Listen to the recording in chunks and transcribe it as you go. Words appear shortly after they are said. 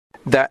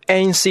The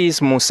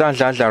ANC's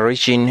Musa-Dladla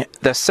region,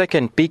 the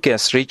second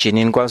biggest region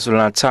in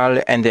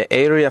KwaZulu-Natal and the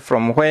area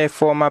from where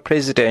former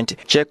President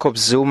Jacob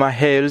Zuma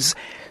hails,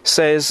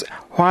 says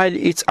while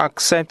it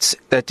accepts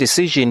the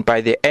decision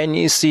by the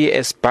NEC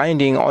as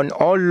binding on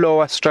all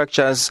lower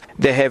structures,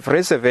 they have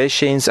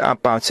reservations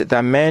about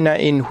the manner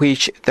in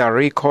which the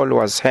recall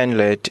was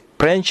handled.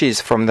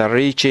 Branches from the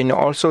region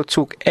also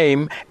took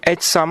aim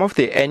at some of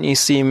the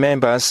NEC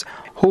members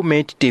who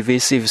made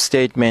divisive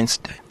statements.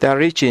 The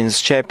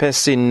region's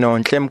chairperson,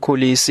 Nonhle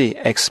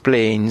Mkhulisi,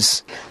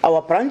 explains.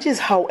 Our branches,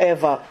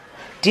 however,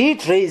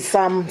 did raise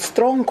some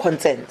strong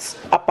concerns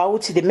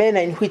about the manner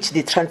in which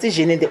the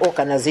transition in the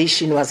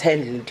organization was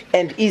handled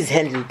and is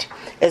handled,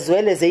 as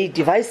well as a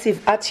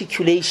divisive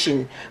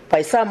articulation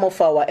by some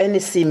of our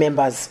NEC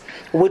members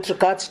with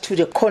regard to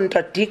the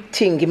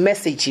contradicting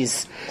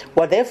messages.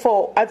 We're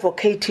therefore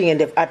advocating and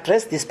have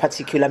addressed this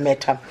particular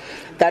matter,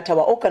 that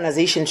our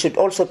organization should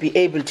also be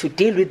able to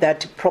deal with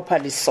that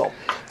properly so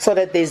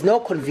that there is no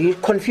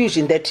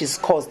confusion that is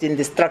caused in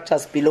the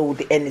structures below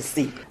the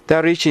NEC.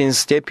 The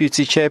region's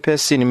deputy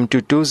chairperson,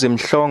 Mduduzi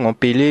Mhlongo,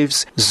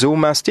 believes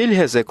Zuma still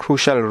has a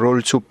crucial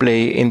role to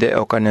play in the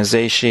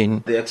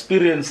organization. The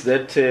experience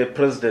that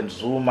President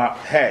Zuma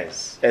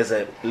has as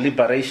a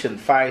liberation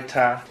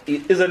fighter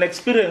is an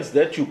experience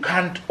that you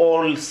can't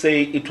all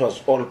say it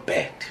was all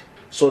bad.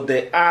 So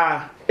there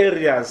are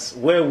areas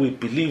where we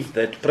believe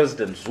that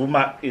President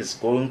Zuma is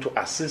going to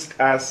assist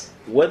us,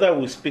 whether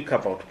we speak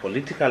about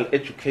political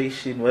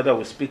education, whether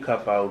we speak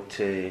about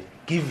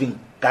giving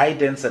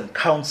guidance and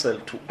counsel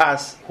to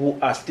us who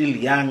are still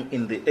young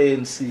in the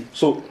ANC.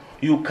 So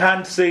you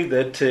can't say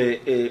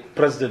that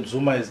President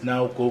Zuma is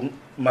now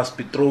must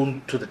be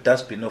thrown to the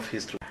dustbin of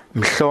history.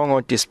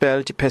 Mhlongo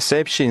dispelled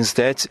perceptions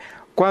that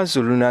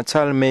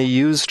KwaZulu-Natal may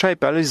use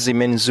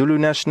tribalism and Zulu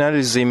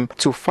nationalism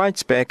to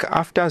fight back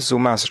after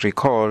Zuma's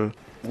recall.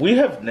 We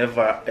have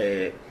never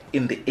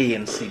in the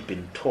ANC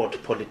been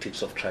taught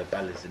politics of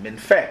tribalism. In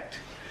fact,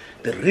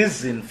 the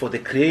reason for the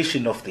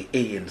creation of the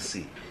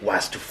ANC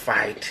was to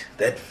fight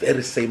that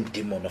very same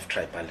demon of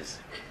tribalism.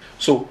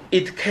 So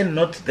it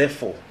cannot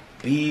therefore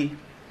be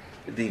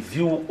the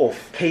view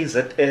of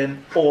KZN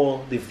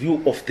or the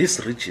view of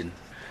this region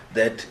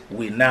that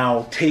we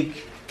now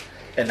take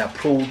an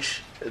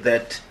approach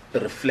that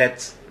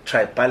reflects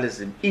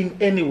tribalism in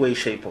any way,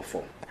 shape or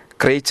form.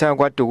 Greater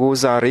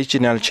KwaDukuza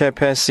Regional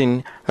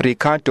Chairperson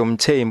Ricardo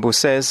Mthembu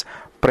says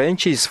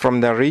branches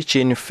from the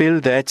region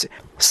feel that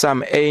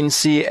some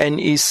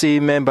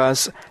ANC-NEC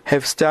members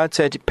have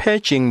started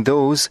patching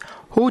those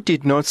who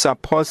did not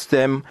support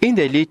them in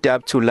the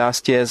lead-up to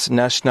last year's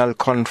national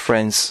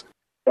conference.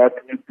 But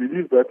we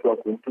believe that we are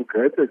going to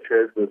get a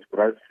chance as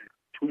branches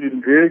to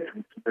engage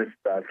with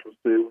National, to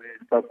say we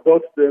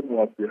support them, we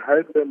are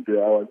behind them, they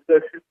are our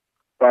leadership,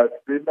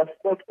 but they must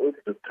not all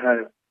the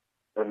time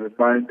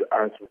remind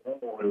us who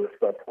we were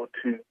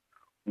supporting,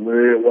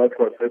 what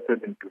was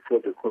happening before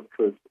the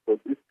conference, because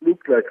it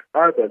looks like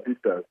other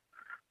leaders,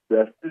 they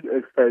are still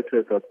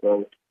excited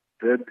about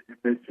them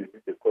imaging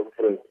in the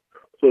conference.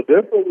 So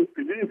therefore we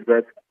believe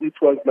that it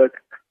was like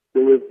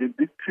they were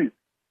vindictive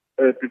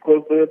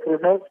because there were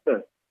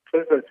pronouncements.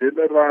 Treasurer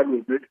General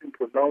was making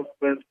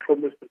pronouncements,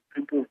 promising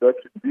people that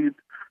indeed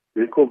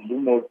Jacob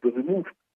Zuma will be removed.